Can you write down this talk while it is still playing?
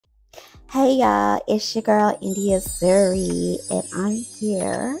Hey y'all, it's your girl India and I'm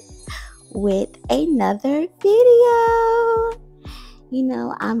here with another video.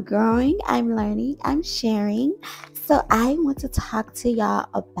 I'm growing, I'm learning, I'm sharing. So I want to talk to y'all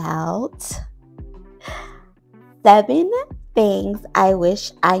about 7 things I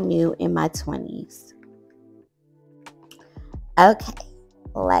wish I knew in my 20s. Okay,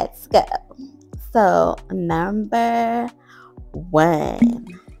 let's go. So, number 1,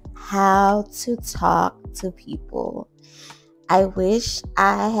 how to talk to people. I wish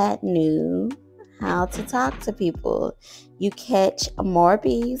I had knew how to talk to people. You catch more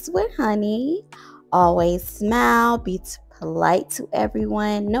bees with honey. Always smile, be polite to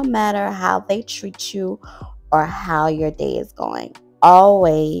everyone, no matter how they treat you or how your day is going.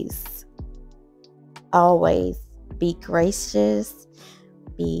 Always, always be gracious,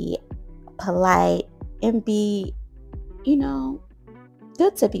 be polite, and be,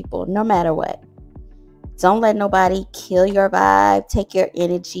 good to people, no matter what. Don't let nobody kill your vibe, take your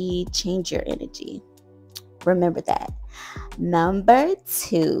energy, change your energy. Remember that. Number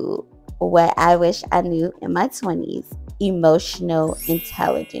 2, what I wish I knew in my 20s, emotional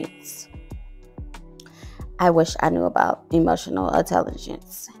intelligence. I wish I knew about emotional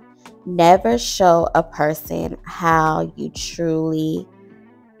intelligence. Never show a person how you truly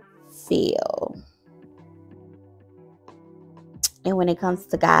feel. And when it comes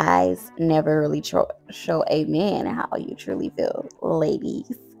to guys, never really show a man how you truly feel.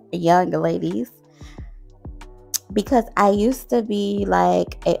 Ladies, young ladies. Because I used to be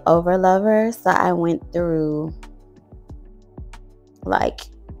like a overlover, so I went through like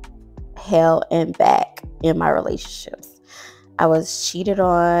hell and back in my relationships. I was cheated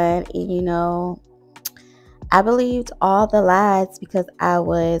on, and I believed all the lies because I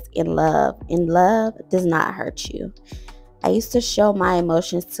was in love. And love does not hurt you. I used to show my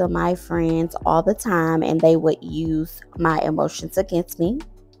emotions to my friends all the time, and they would use my emotions against me.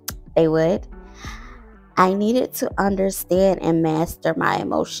 They would. I needed to understand and master my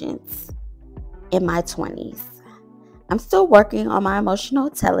emotions in my 20s. I'm still working on my emotional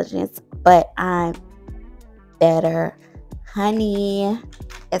intelligence, but I'm better. Honey,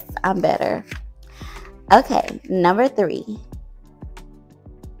 yes, I'm better. Okay, number 3.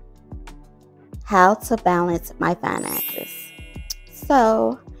 How to balance my finances.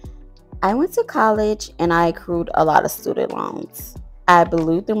 So, I went to college and I accrued a lot of student loans. I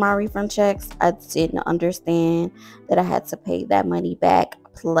blew through my refund checks. I didn't understand that I had to pay that money back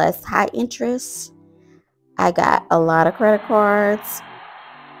plus high interest. I got a lot of credit cards.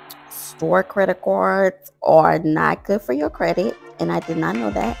 Store credit cards are not good for your credit, and I did not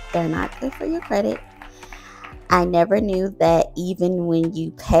know that. They're not good for your credit. I never knew that even when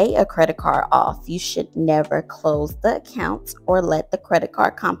you pay a credit card off, you should never close the account or let the credit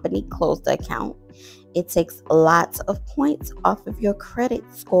card company close the account. It takes lots of points off of your credit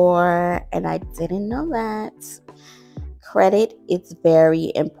score, and I didn't know that. Credit is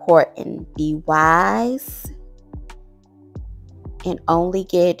very important. Be wise and only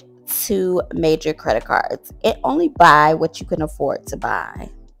get 2 major credit cards, and only buy what you can afford to buy.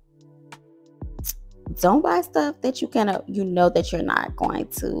 Don't buy stuff that you know that you're not going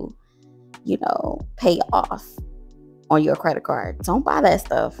to, pay off on your credit card. Don't buy that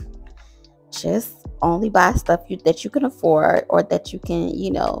stuff. Just only buy stuff that you can afford or that you can,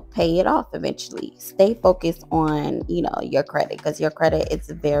 pay it off eventually. Stay focused on, your credit, because your credit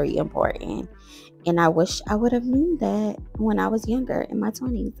is very important. And I wish I would have known that when I was younger in my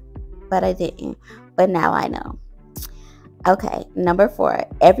 20s, but I didn't. But now I know. Okay, number 4,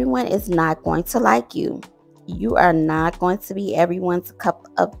 everyone is not going to like you. You are not going to be everyone's cup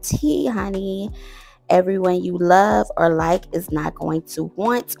of tea, honey. Everyone you love or like is not going to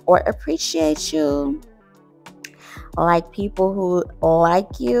want or appreciate you. Like people who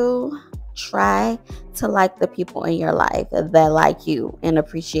like you, try to like the people in your life that like you and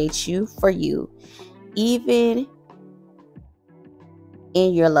appreciate you for you, even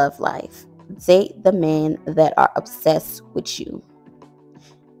in your love life. Date the men that are obsessed with you.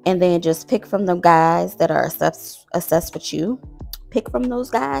 And then just pick from the guys that are obsessed with you. Pick from those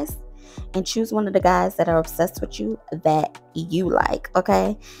guys and choose one of the guys that are obsessed with you that you like,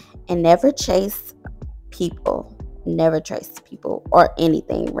 okay? And never chase people. Never chase people or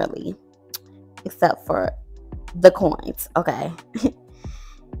anything really, except for the coins, okay?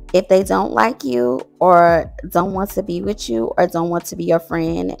 If they don't like you or don't want to be with you or don't want to be your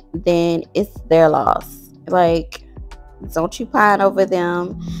friend, then it's their loss. Like, don't you pine over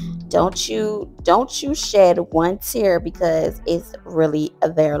them. Don't you shed one tear because it's really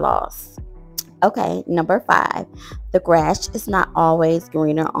their loss. Okay, number 5. The grass is not always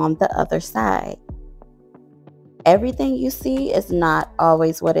greener on the other side. Everything you see is not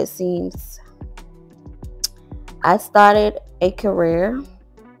always what it seems. I started a career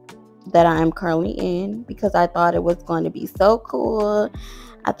that I am currently in because I thought it was going to be so cool.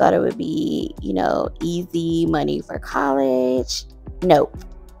 I thought it would be, easy money for college. Nope.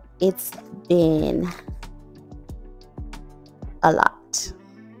 It's been a lot.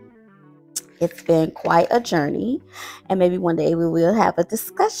 It's been quite a journey, and maybe one day we will have a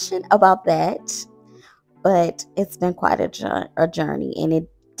discussion about that. But it's been quite a journey, and it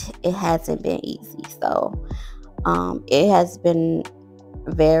hasn't been easy. So it has been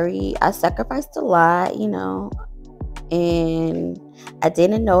I sacrificed a lot, and I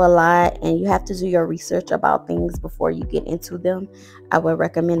didn't know a lot, and you have to do your research about things before you get into them. I would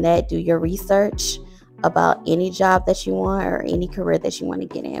recommend that. Do your research about any job that you want or any career that you want to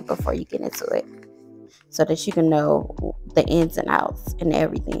get in before you get into it, so that you can know the ins and outs and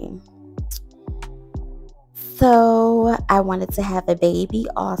everything. So I wanted to have a baby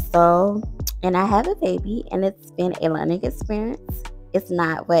also, and I have a baby, and it's been a learning experience. It's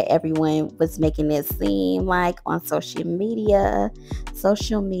not what everyone was making it seem like on social media.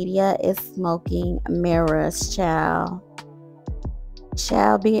 Social media is smoking mirrors, child.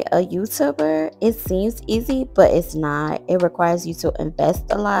 Child, being a YouTuber, it seems easy, but it's not. It requires you to invest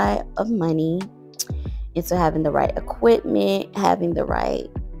a lot of money into having the right equipment, having the right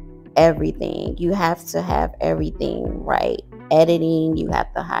everything. You have to have everything right. Editing, you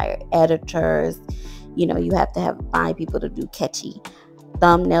have to hire editors. You have to find people to do catchy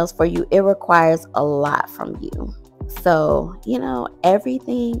thumbnails for you. It requires a lot from you. So,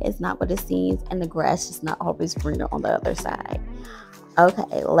 everything is not what it seems, and the grass is not always greener on the other side.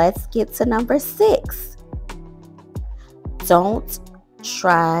 Okay, let's get to number 6. Don't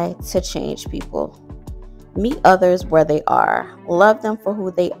try to change people. Meet others where they are. Love them for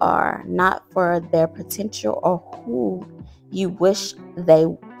who they are, not for their potential or who you wish they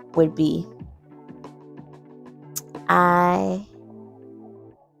would be. I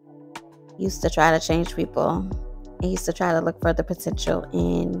used to try to change people. I used to try to look for the potential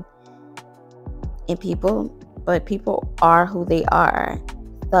in people, but people are who they are.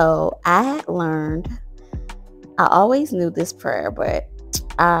 So I had learned, I always knew this prayer, but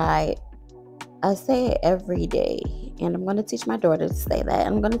I say it every day, and I'm going to teach my daughter to say that.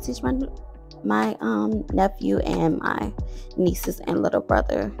 I'm going to teach my nephew and my nieces and little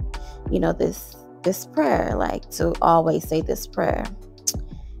brother, this prayer, like to always say this prayer.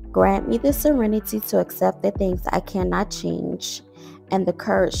 Grant me the serenity to accept the things I cannot change, and the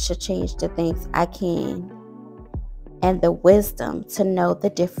courage to change the things I can, and the wisdom to know the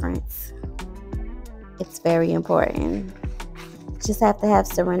difference. It's very important. Just have to have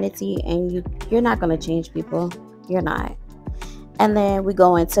serenity, and you're not going to change people. You're not. And then we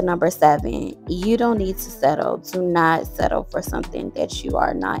go into number 7. You don't need to settle. Do not settle for something that you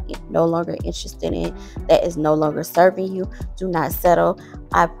are no longer interested in, that is no longer serving you. Do not settle.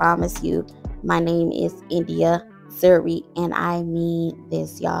 I promise you, my name is Itsindiazuri, and I mean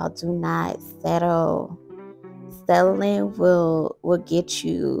this, y'all. Do not settle. Settling will get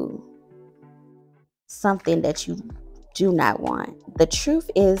you something that you do not want. The truth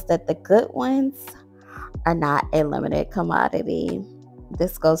is that the good ones are not a limited commodity.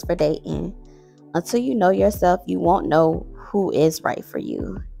 This goes for dating. Until you know yourself, you won't know who is right for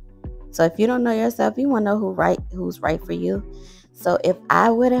you. So if you don't know yourself, you won't know who's right for you. So if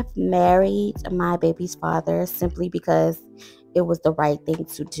I would have married my baby's father simply because it was the right thing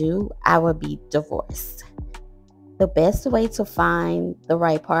to do, I would be divorced. The best way to find the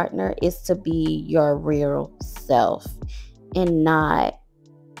right partner is to be your real self and not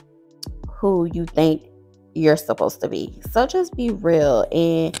who you think you're supposed to be. So just be real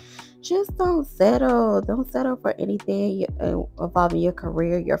and just don't settle. Don't settle for anything involving your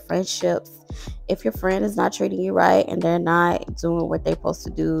career, your friendships. If your friend is not treating you right and they're not doing what they're supposed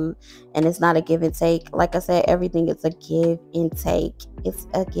to do, and it's not a give and take, like I said, everything is a give and take. It's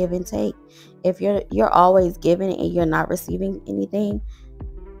a give and take. If you're always giving and you're not receiving anything,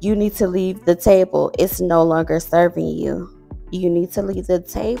 you need to leave the table. It's no longer serving you. You need to leave the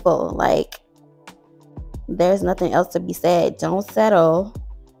table. Like, there's nothing else to be said. Don't settle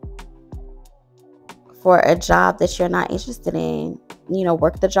for a job that you're not interested in.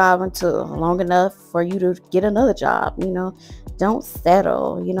 Work the job until long enough for you to get another job. Don't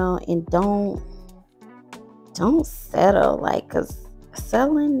settle, and don't settle, like, because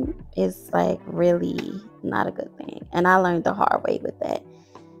selling is like really not a good thing. And I learned the hard way with that.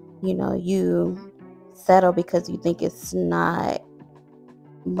 You settle because you think it's not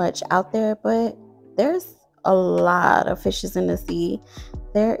much out there, but there's a lot of fishes in the sea.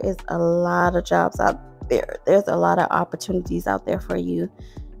 There is a lot of jobs out there. There's a lot of opportunities out there for you.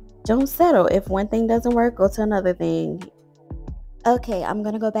 Don't settle. If one thing doesn't work, go to another thing. Okay, I'm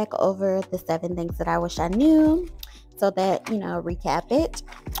going to go back over the 7 things that I wish I knew so that, recap it.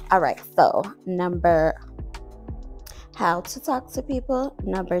 All right, so how to talk to people.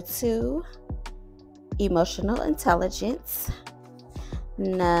 Number 2, emotional intelligence.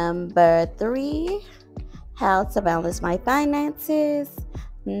 Number 3, how to balance my finances.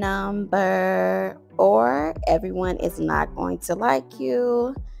 Number 4, everyone is not going to like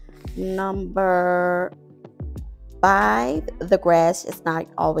you. Number 5, the grass is not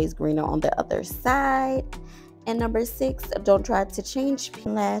always greener on the other side. And number 6, don't try to change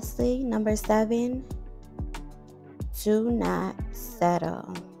people. Lastly, number 7, do not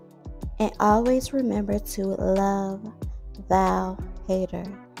settle. And always remember to love thou hater.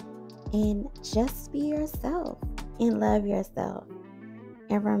 And just be yourself and love yourself.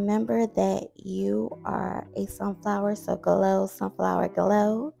 And remember that you are a sunflower, so glow, sunflower,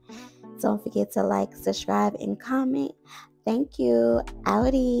 glow. Don't forget to like, subscribe, and comment. Thank you.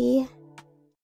 Outie.